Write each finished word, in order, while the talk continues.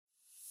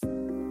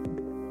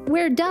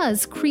Where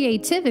does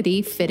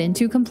creativity fit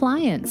into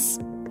compliance?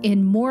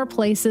 In more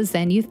places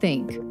than you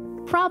think.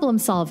 Problem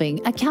solving,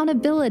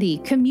 accountability,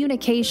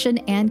 communication,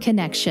 and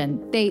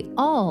connection, they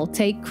all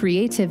take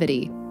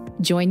creativity.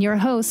 Join your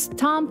hosts,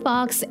 Tom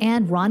Fox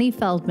and Ronnie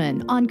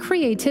Feldman, on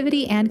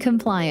Creativity and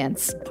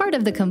Compliance, part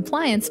of the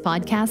Compliance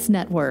Podcast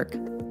Network.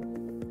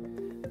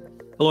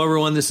 Hello,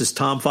 everyone. This is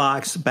Tom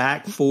Fox,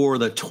 back for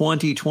the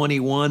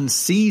 2021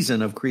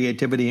 season of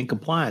Creativity and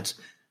Compliance.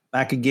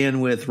 Back again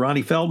with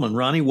Ronnie Feldman.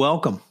 Ronnie,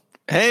 welcome.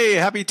 Hey,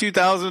 happy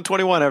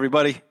 2021,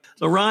 everybody.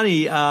 So,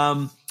 Ronnie,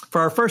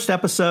 for our first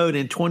episode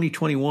in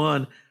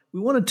 2021, we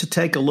wanted to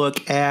take a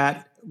look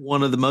at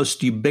one of the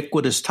most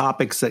ubiquitous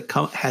topics that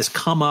has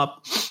come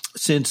up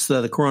since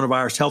the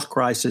coronavirus health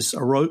crisis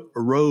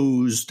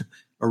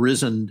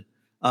arisen,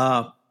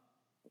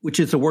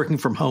 which is the working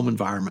from home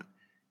environment.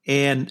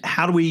 And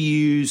how do we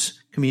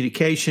use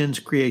communications,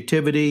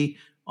 creativity,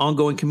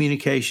 ongoing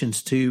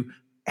communications to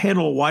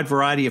handle a wide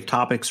variety of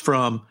topics,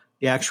 from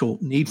the actual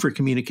need for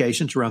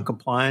communications around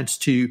compliance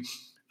to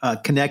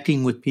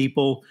connecting with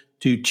people,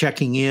 to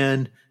checking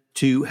in,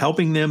 to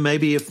helping them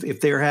maybe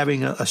if they're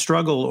having a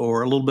struggle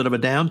or a little bit of a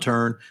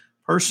downturn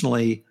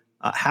personally.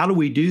 How do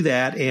we do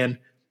that? And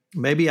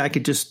maybe I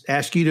could just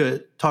ask you to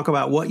talk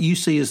about what you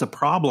see as a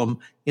problem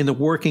in the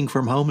working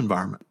from home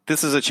environment.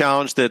 This is a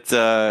challenge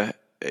that,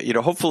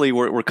 hopefully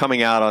we're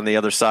coming out on the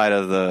other side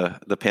of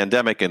the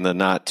pandemic in the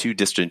not too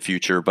distant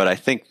future. But I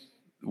think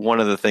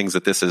one of the things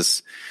that this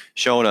has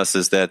shown us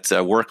is that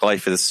work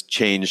life has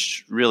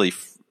changed really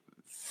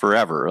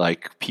forever.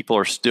 Like, people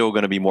are still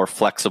going to be more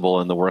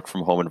flexible in the work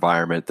from home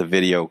environment. The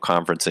video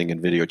conferencing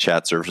and video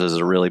chat services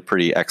are really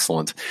pretty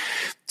excellent.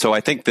 So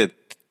I think that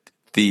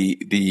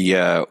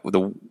the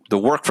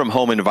work from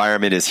home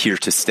environment is here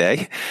to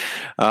stay,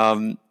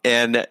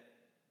 and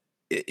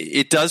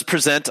it does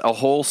present a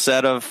whole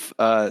set of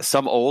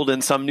some old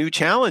and some new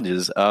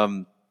challenges,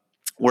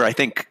 where I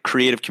think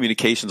creative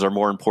communications are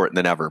more important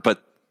than ever.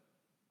 But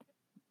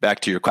back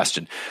to your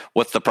question,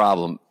 what's the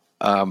problem?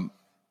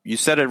 You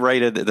said it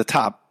right at the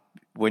top.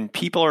 When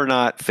people are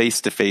not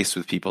face-to-face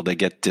with people, they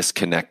get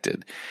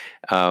disconnected.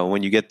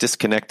 When you get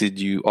disconnected,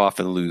 you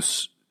often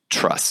lose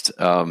trust.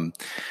 When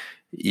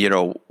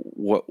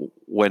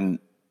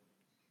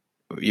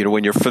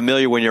you're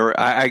familiar,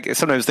 I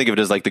sometimes think of it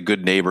as like the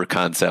good neighbor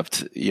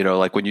concept.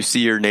 Like when you see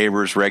your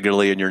neighbors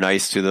regularly and you're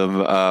nice to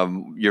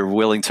them, you're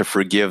willing to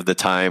forgive the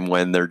time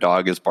when their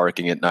dog is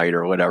barking at night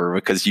or whatever,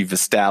 because you've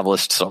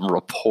established some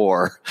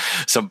rapport,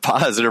 some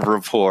positive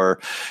rapport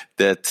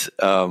that,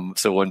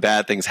 so when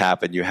bad things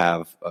happen, you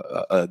have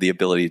the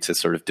ability to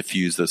sort of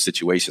diffuse those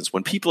situations.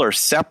 When people are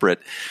separate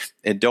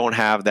and don't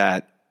have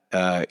that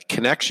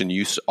connection,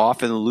 you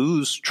often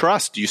lose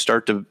trust. You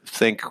start to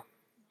think,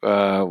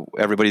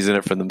 everybody's in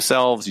it for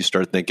themselves. You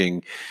start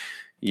thinking,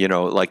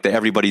 like the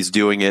everybody's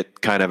doing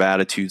it kind of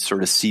attitude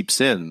sort of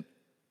seeps in.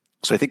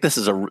 So I think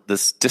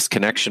this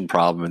disconnection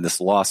problem and this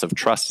loss of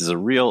trust is a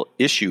real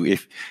issue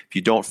if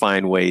you don't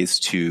find ways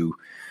to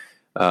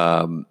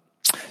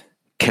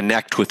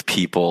connect with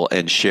people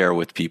and share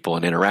with people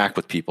and interact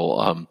with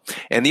people.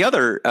 And the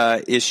other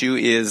issue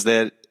is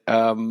that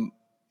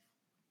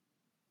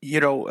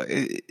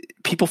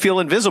people feel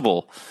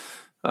invisible.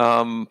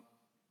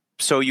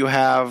 So you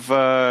have,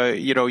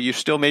 you're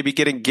still maybe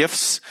getting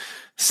gifts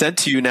sent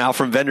to you now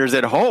from vendors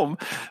at home,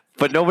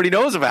 but nobody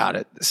knows about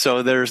it.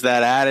 So there's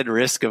that added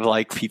risk of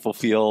like people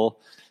feel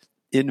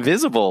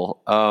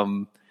invisible.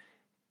 And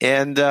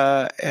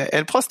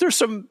plus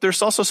there's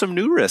also some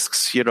new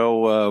risks.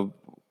 Some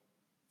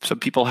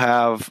people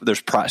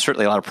there's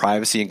certainly a lot of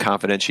privacy and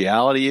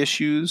confidentiality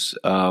issues.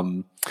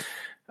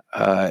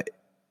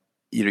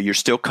 You're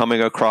still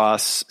coming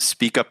across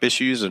speak up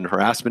issues and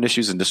harassment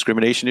issues and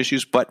discrimination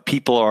issues, but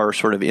people are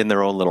sort of in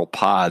their own little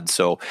pod.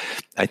 So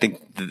I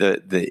think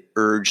the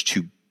urge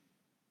to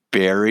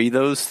bury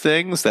those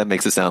things, that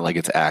makes it sound like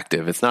it's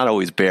active. It's not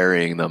always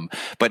burying them,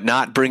 but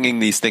not bringing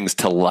these things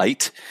to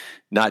light,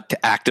 not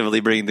to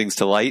actively bringing things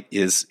to light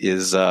is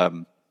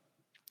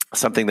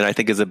something that I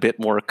think is a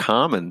bit more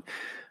common.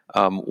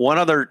 One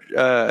other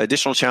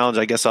additional challenge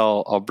I guess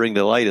I'll bring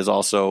to light is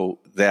also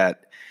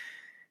that,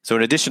 so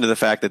in addition to the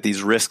fact that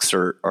these risks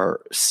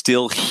are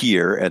still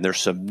here and there's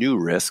some new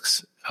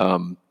risks,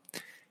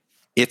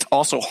 it's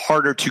also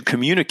harder to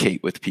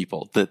communicate with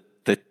people.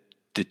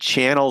 The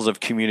channels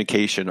of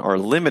communication are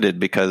limited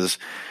because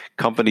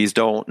companies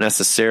don't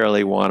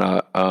necessarily want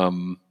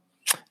to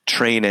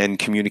train and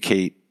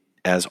communicate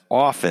as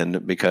often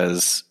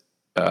because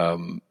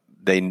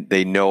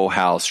they know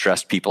how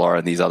stressed people are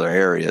in these other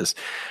areas.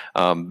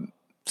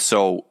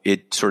 So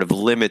it sort of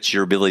limits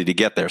your ability to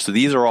get there. So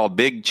these are all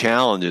big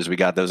challenges. We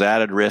got those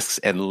added risks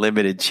and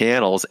limited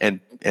channels, and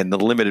the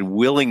limited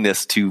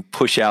willingness to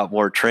push out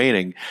more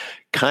training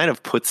kind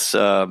of puts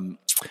the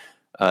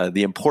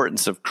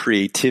importance of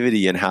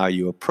creativity in how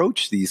you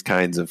approach these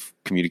kinds of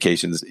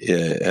communications.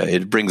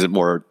 It brings it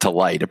more to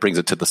light. It brings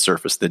it to the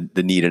surface,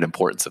 the need and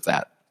importance of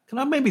that. Can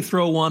I maybe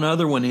throw one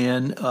other one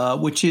in,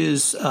 which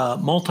is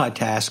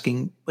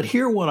multitasking? But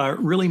here what I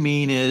really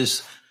mean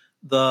is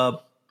the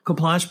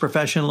compliance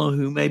professional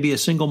who may be a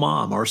single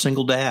mom or a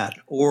single dad,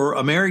 or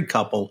a married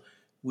couple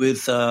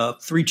with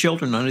 3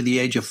 children under the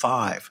age of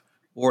 5,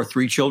 or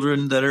 3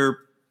 children that are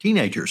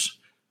teenagers.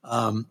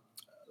 The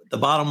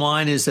bottom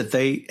line is that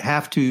they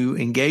have to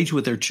engage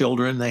with their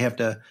children. They have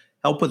to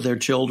help with their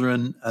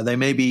children. They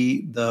may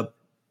be the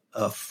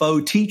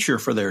faux teacher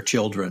for their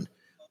children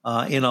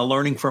in a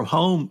learning from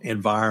home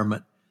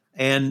environment.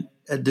 And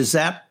does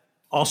that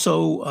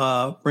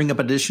also bring up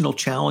additional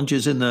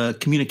challenges in the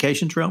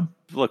communications realm?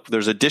 Look,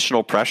 there's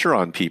additional pressure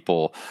on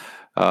people.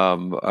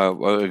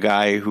 A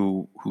guy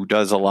who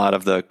does a lot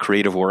of the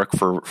creative work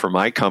for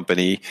my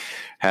company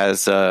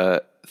has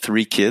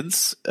 3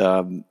 kids,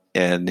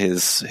 and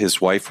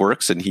his wife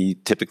works, and he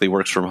typically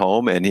works from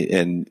home,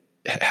 and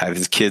have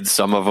his kids.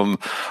 Some of them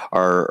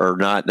are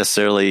not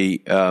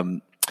necessarily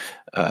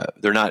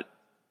they're not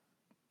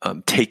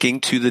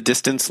taking to the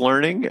distance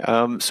learning.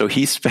 So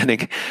he's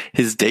spending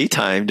his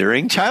daytime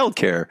during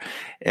childcare,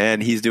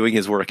 and he's doing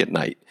his work at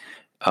night.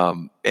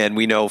 And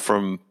we know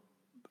from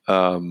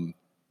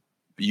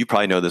you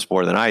probably know this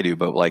more than I do,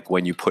 but like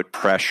when you put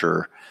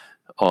pressure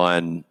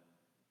on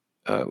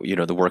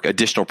the work,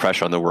 additional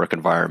pressure on the work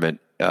environment,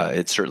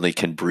 it certainly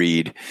can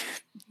breed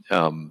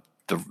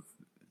the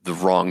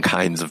wrong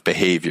kinds of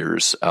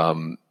behaviors,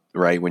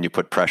 right? When you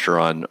put pressure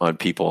on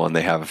people and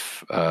they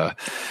have,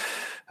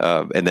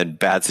 and then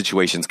bad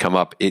situations come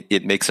up,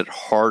 it makes it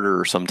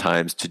harder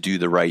sometimes to do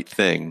the right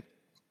thing,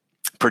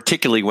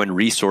 particularly when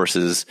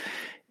resources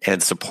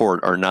and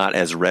support are not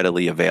as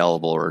readily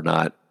available or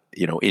not,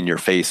 in your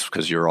face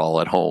because you're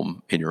all at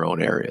home in your own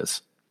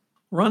areas.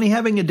 Ronnie,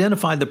 having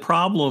identified the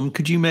problem,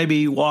 could you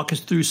maybe walk us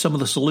through some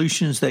of the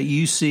solutions that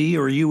you see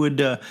or you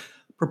would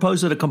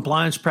propose that a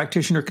compliance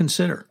practitioner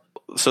consider?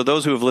 So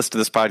those who have listened to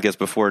this podcast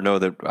before know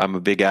that I'm a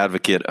big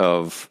advocate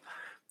of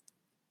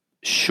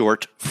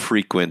short,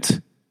 frequent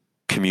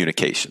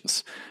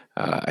communications.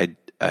 I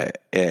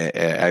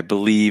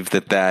believe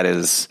that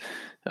is,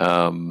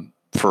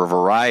 for a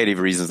variety of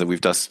reasons that we've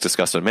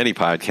discussed on many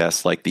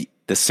podcasts, like the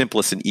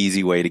simplest and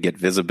easy way to get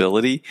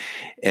visibility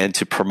and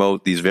to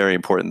promote these very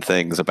important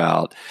things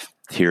about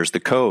here's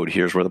the code,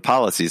 here's where the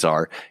policies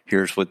are,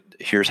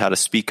 here's how to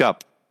speak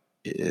up.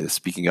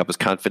 Speaking up is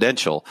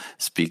confidential.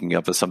 Speaking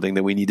up is something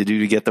that we need to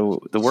do to get the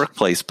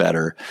workplace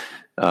better.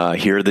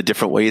 Here are the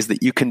different ways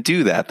that you can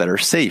do that are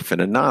safe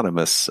and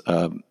anonymous.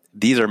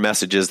 These are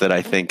messages that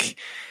I think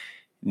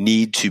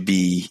need to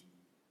be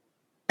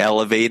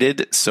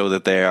elevated so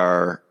that they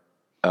are,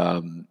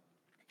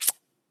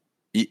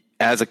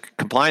 as a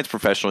compliance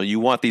professional, you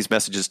want these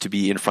messages to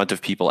be in front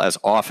of people as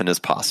often as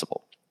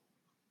possible.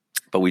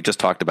 But we just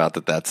talked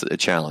about that's a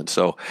challenge.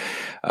 So,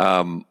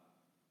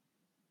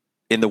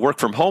 in the work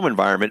from home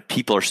environment,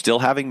 people are still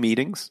having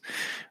meetings.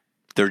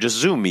 They're just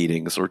Zoom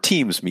meetings or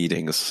Teams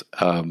meetings.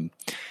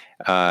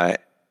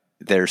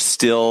 There's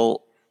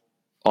still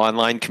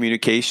online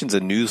communications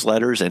and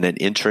newsletters and an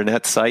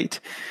intranet site.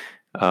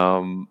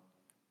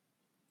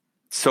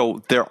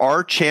 So there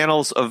are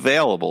channels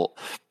available,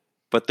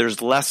 but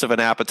there's less of an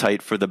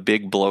appetite for the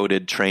big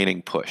bloated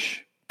training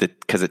push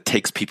because it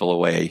takes people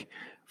away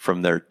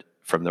from their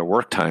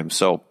work time.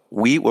 So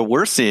what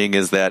we're seeing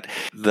is that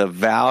the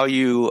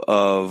value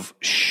of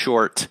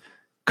short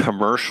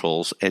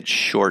commercials and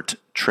short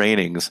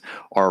trainings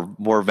are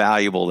more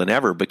valuable than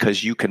ever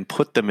because you can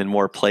put them in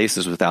more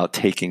places without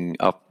taking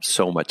up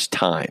so much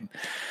time.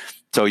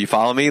 So you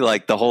follow me?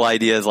 Like the whole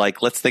idea is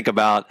like, let's think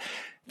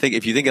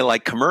if you think of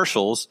like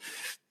commercials,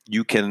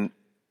 you can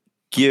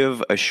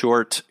give a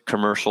short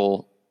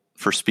commercial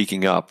for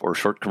speaking up, or a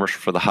short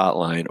commercial for the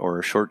hotline, or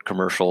a short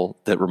commercial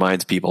that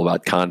reminds people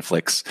about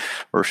conflicts,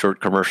 or a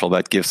short commercial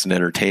about gifts and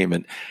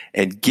entertainment,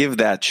 and give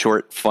that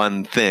short,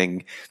 fun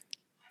thing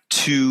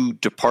to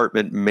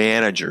department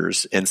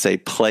managers and say,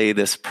 play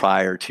this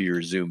prior to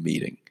your Zoom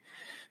meeting.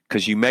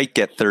 Because you might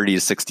get 30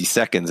 to 60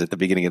 seconds at the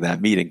beginning of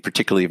that meeting,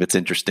 particularly if it's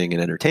interesting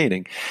and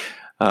entertaining.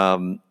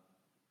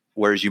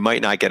 Whereas you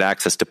might not get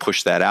access to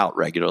push that out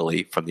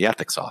regularly from the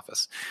ethics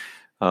office.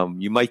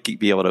 You might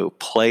be able to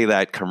play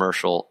that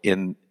commercial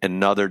in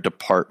another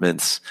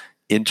department's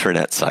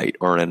intranet site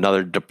or in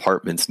another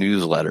department's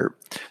newsletter.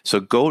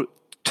 So go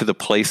to the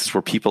places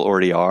where people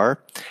already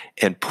are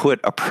and put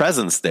a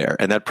presence there.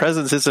 And that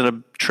presence isn't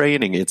a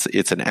training.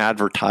 It's an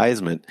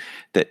advertisement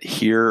that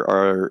here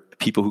are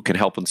people who can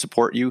help and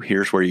support you.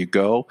 Here's where you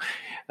go.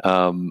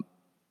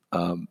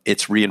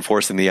 It's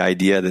reinforcing the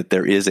idea that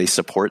there is a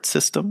support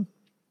system.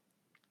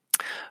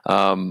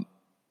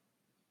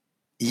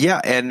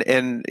 Yeah,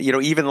 and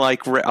even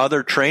like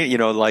other training,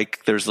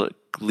 like there's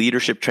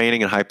leadership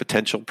training and high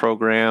potential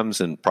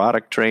programs and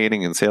product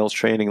training and sales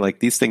training, like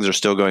these things are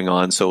still going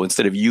on. So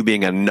instead of you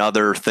being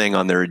another thing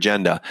on their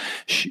agenda,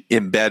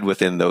 embed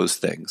within those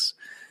things.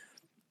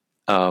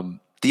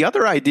 The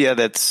other idea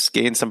that's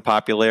gained some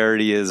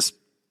popularity is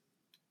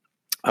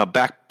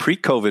back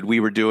pre-COVID, we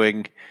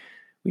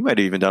might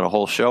have even done a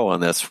whole show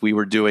on this. We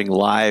were doing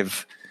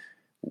live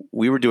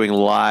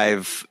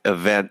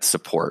event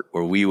support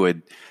where we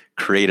would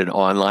create an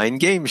online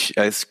game,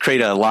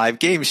 create a live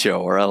game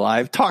show or a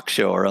live talk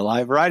show or a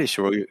live variety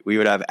show. We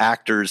would have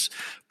actors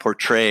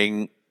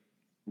portraying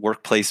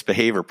workplace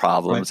behavior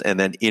problems, right, and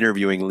then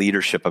interviewing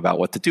leadership about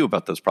what to do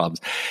about those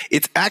problems.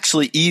 It's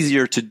actually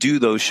easier to do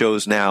those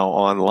shows now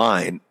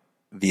online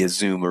via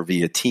Zoom or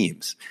via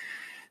Teams.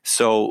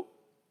 So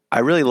I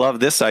really love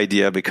this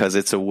idea because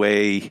it's a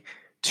way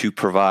to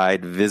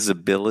provide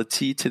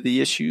visibility to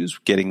the issues,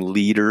 getting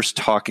leaders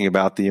talking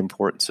about the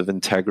importance of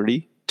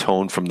integrity,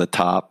 tone from the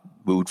top,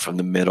 mood from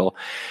the middle.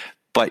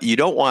 But you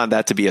don't want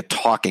that to be a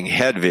talking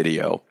head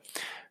video.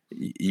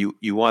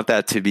 You want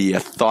that to be a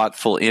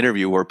thoughtful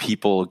interview where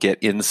people get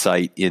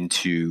insight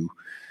into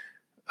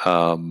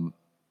how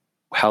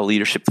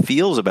leadership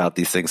feels about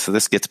these things. So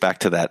this gets back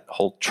to that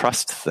whole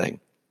trust thing.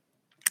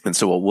 And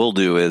so what we'll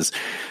do is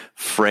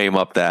frame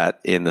up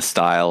that in the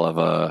style of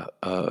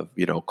a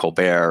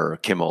Colbert or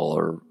Kimmel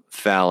or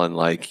Fallon,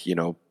 like,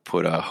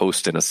 put a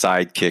host and a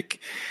sidekick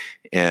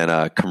and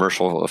a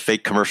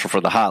fake commercial for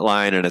the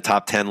hotline and a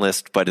top 10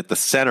 list. But at the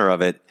center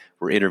of it,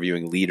 we're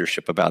interviewing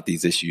leadership about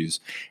these issues.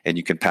 And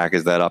you can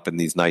package that up in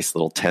these nice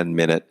little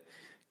 10-minute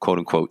quote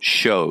unquote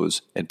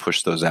shows and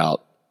push those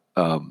out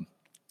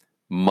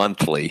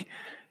monthly.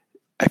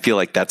 I feel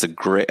like that's a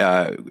great,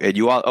 and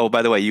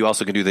by the way, you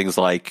also can do things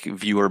like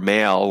viewer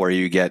mail where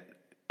you get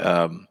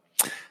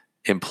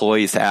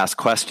employees to ask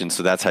questions.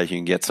 So that's how you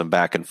can get some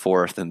back and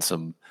forth and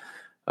some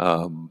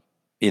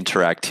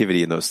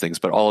interactivity in those things.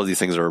 But all of these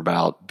things are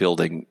about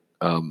building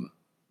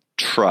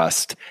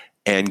trust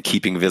and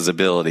keeping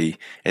visibility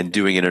and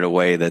doing it in a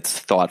way that's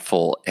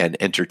thoughtful and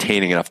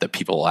entertaining enough that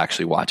people will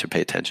actually watch and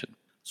pay attention.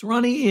 So,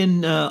 Ronnie,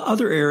 in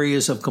other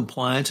areas of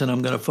compliance, and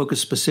I'm going to focus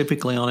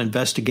specifically on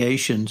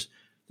investigations,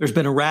 there's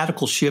been a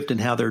radical shift in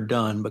how they're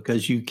done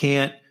because you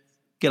can't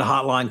get a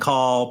hotline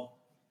call,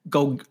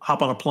 go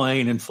hop on a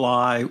plane and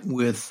fly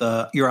with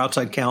your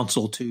outside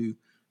counsel to,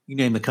 you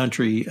name the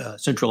country,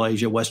 Central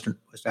Asia, West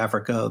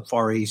Africa,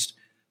 Far East.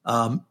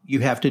 You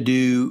have to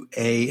do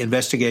a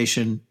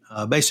investigation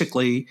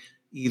basically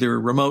either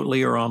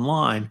remotely or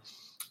online.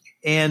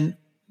 And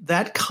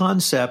that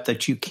concept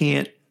that you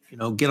can't,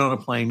 get on a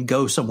plane,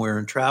 go somewhere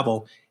and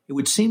travel, it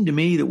would seem to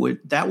me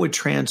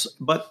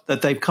but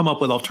that they've come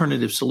up with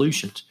alternative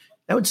solutions.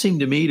 That would seem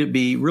to me to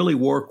be really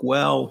work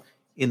well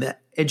in the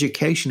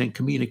education and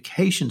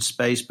communication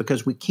space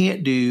because we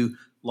can't do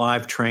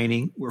live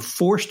training. We're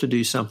forced to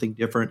do something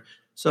different.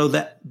 So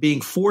that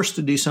being forced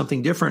to do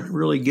something different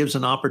really gives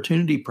an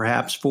opportunity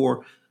perhaps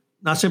for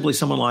not simply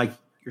someone like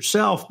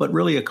yourself, but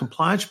really a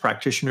compliance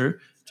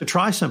practitioner to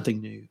try something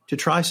new, to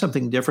try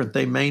something different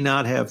they may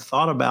not have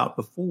thought about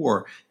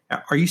before.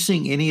 Are you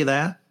seeing any of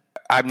that?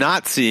 I'm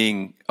not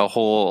seeing a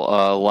whole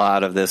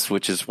lot of this,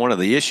 which is one of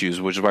the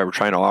issues, which is why we're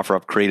trying to offer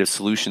up creative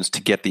solutions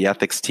to get the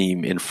ethics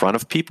team in front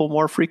of people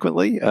more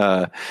frequently.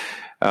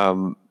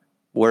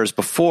 Whereas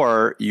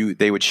before,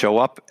 they would show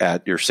up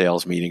at your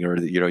sales meeting, or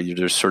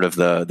there's sort of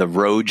the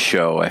road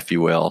show, if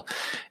you will.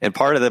 And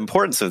part of the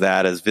importance of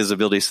that is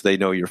visibility, so they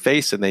know your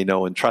face and they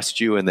know and trust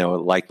you, and they're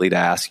likely to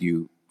ask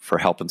you for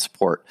help and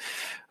support.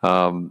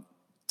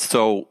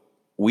 So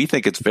we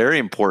think it's very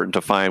important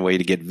to find a way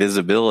to get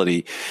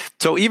visibility.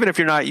 So even if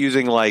you're not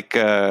using like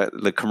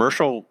the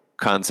commercial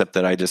concept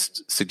that I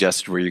just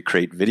suggested where you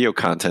create video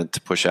content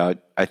to push out,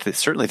 I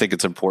certainly think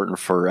it's important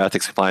for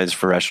ethics compliance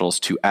professionals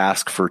to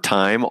ask for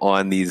time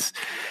on these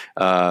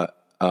town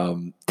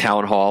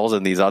halls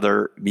and these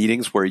other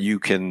meetings where you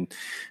can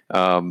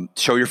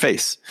show your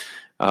face.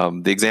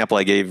 The example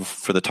I gave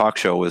for the talk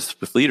show was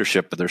with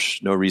leadership, but there's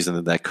no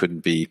reason that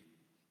couldn't be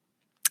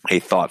a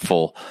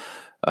thoughtful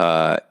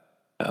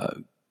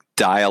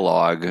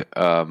dialogue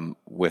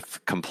with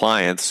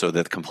compliance so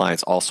that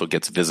compliance also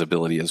gets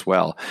visibility as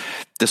well.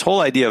 This whole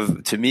idea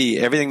of, to me,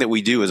 everything that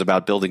we do is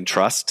about building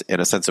trust and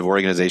a sense of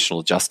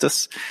organizational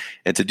justice.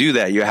 And to do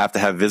that, you have to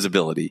have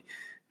visibility,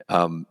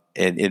 and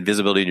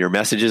visibility in your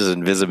messages,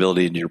 and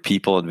visibility in your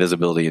people, and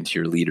visibility into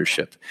your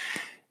leadership.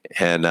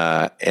 And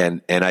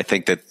I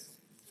think that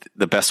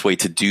the best way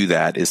to do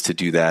that is to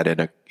do that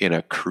in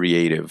a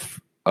creative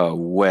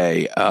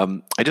way.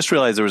 I just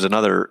realized there was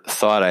another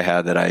thought I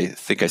had that I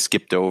think I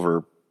skipped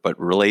over, but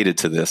related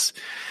to this,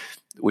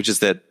 which is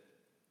that,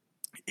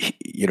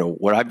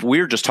 what we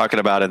were just talking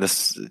about in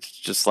this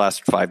just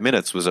last 5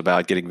 minutes was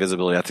about getting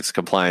visibility, ethics,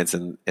 compliance,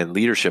 and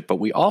leadership. But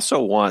we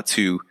also want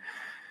to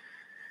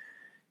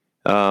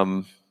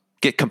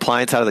get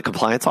compliance out of the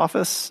compliance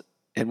office.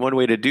 And one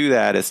way to do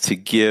that is to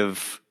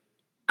give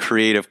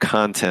creative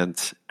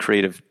content,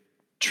 creative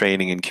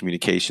training and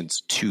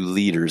communications to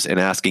leaders and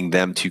asking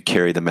them to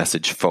carry the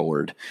message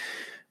forward.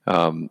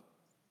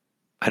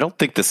 I don't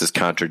think this is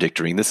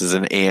contradictory. This is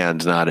an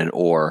and, not an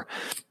or,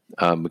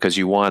 because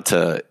you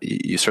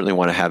certainly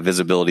want to have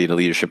visibility to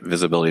leadership,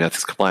 visibility to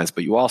ethics compliance,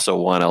 but you also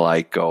want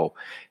to go,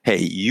 hey,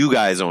 you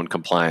guys own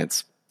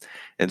compliance.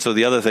 And so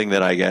the other thing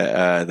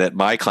that that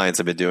my clients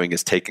have been doing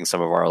is taking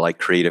some of our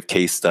creative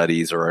case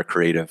studies or our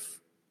creative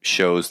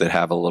shows that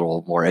have a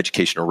little more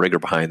educational rigor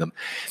behind them,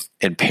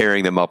 and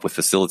pairing them up with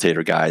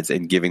facilitator guides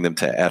and giving them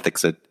to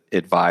ethics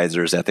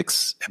advisors,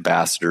 ethics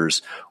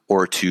ambassadors,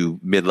 or to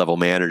mid-level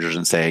managers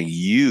and saying,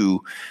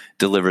 you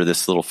deliver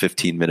this little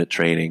 15-minute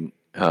training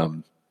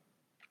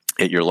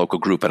at your local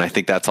group. And I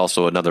think that's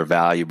also another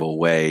valuable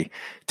way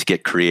to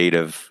get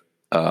creative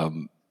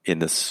in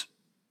this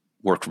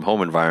work from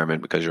home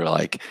environment, because you're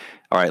like,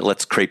 all right,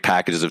 let's create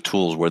packages of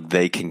tools where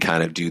they can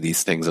kind of do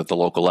these things at the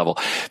local level.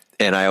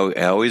 And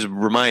I always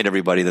remind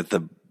everybody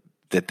that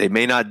they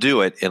may not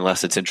do it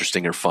unless it's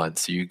interesting or fun.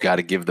 So you got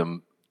to give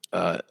them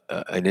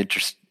an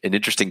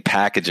interesting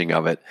packaging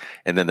of it,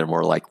 and then they're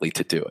more likely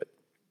to do it.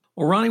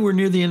 Well, Ronnie, we're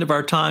near the end of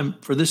our time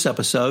for this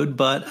episode,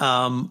 but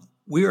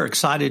we are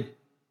excited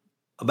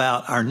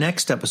about our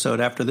next episode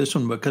after this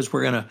one, because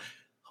we're going to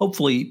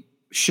hopefully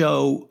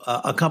show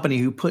a company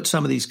who put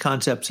some of these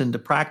concepts into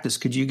practice.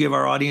 Could you give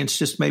our audience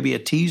just maybe a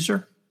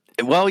teaser?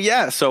 Well,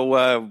 yeah.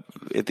 So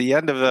at the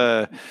end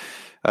of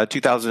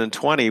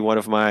 2020, one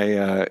of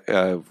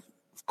my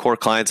core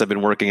clients I've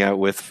been working out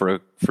with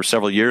for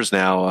several years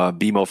now,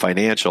 BMO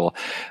Financial,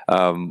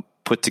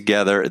 put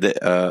together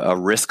a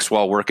Risks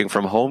While Working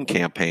From Home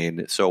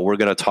campaign. So we're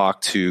going to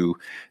talk to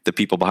the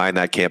people behind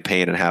that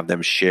campaign and have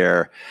them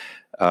share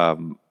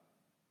the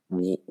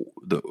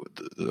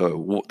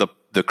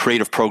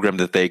creative program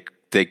that they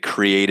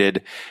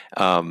created,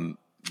 the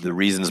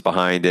reasons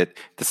behind it,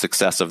 the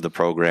success of the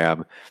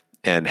program,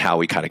 and how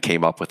we kind of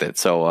came up with it.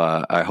 So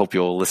I hope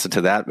you'll listen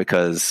to that,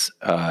 because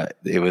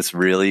it was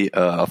really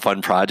a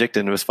fun project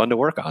and it was fun to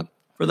work on.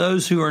 For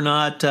those who are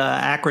not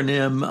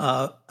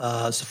acronym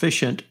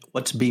sufficient,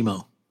 what's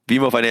BMO?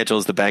 BMO Financial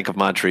is the Bank of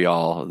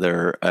Montreal.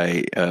 They're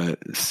a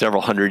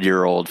several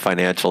hundred-year-old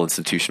financial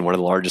institution, one of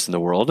the largest in the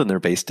world, and they're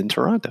based in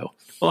Toronto.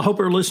 Well, I hope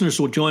our listeners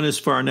will join us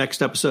for our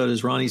next episode.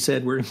 As Ronnie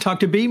said, we're going to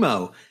talk to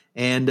BMO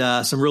and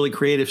some really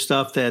creative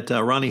stuff that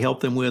Ronnie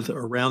helped them with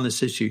around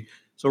this issue.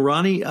 So,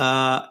 Ronnie, you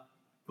want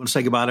to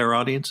say goodbye to our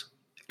audience?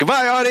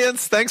 Goodbye,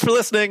 audience. Thanks for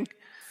listening.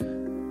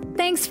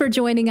 Thanks for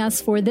joining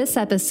us for this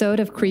episode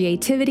of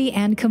Creativity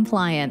and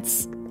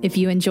Compliance. If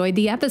you enjoyed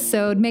the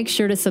episode, make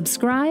sure to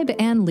subscribe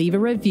and leave a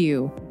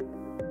review.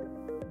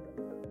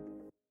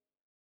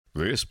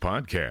 This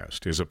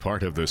podcast is a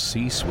part of the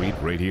C-Suite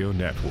Radio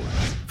Network.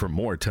 For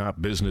more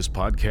top business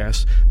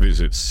podcasts,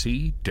 visit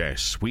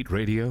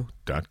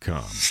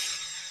c-suiteradio.com.